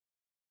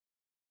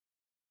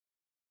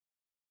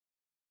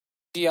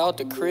She out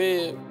the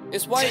crib.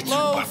 It's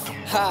Whiteloaf.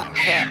 Ha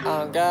ha.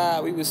 Oh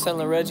God, we was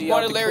selling Reggie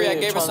out the crib. I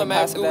gave her some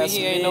Afgoos.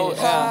 He ain't know.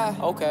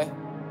 Okay.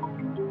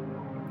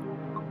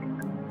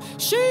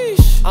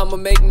 Sheesh. I'ma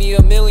make me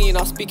 $1 million,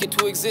 I'll speak it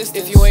to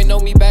existence. If you ain't know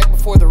me back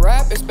before the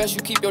rap, it's best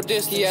you keep your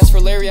distance. He asked for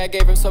Larry, I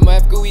gave him some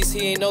Afgoos,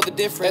 he ain't know the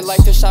difference. They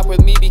like to shop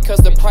with me because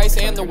the price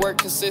and the work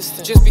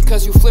consistent. Just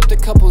because you flipped a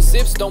couple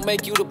zips, don't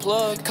make you the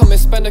plug. Come and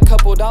spend a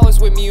couple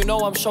dollars with me, you know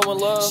I'm showing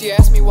love. She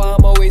asked me why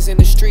I'm always in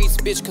the streets,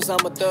 bitch, cause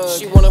I'm a thug.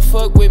 She wanna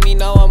fuck with me,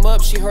 now I'm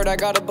up, she heard I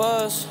got a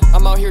buzz.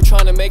 I'm out here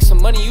trying to make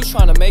some money, you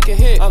trying to make a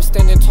hit. I'm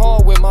standing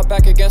tall with my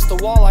back against the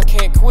wall, I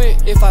can't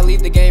quit. If I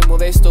leave the game, will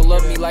they still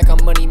love me like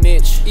I'm Money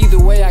Mitch? Either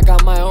way, I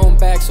got my own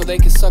back so they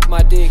can suck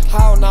my dick.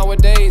 How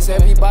nowadays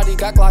everybody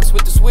got Glocks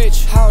with the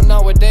switch? How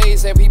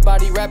nowadays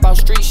everybody rap about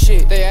street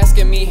shit? They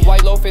asking me,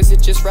 Whiteloaf, is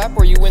it just rap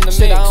or you in the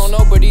mix? I don't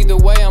know, but either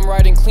way I'm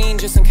riding clean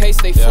just in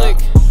case they flick.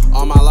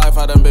 All my life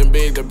I done been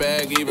big, the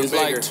bag even bigger.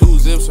 Like 2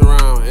 zips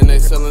around and they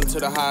sellin' to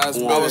the highest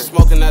bidder. I was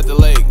smoking at the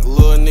lake,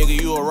 little nigga,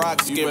 you a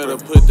rock skipper. You better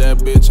put that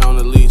bitch on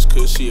the leash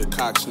cause she a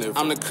cock sniffer.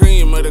 I'm the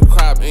cream of the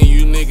crop and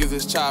you niggas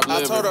is chopped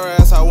liver. I told her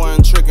ass I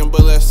wasn't tricking,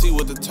 but let's see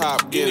what the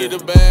top get. You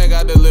need a bag,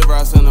 I deliver,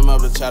 I send them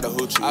up to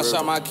Chattahoochee. I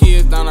shot my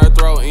kids down her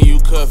throat and you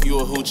cuff, you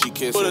a hoochie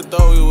kisser. Would've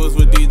thought we was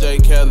with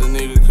DJ Kelly,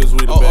 nigga, cause we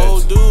the best.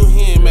 Oh, dude,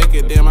 he ain't make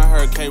it, damn, I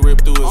heard K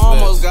rip through his vest.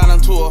 Almost got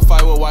into a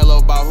fight with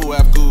Whiteloaf about who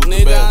Afgoos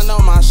the best. Nigga, I know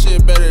my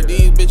shit better,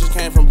 these bitches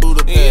came from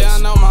Budapest. Yeah, I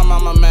know my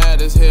mama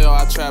mad as hell,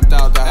 I trapped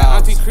out the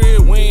house. At Auntie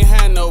crib, we ain't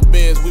had no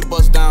beds, we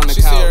bust down the couch.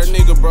 She said her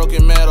nigga broke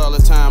and mad all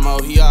the time,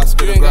 oh, he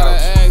Oscar the Grouch. You ain't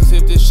gotta ask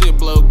if this shit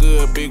blow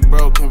good, big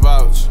bro can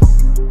vouch.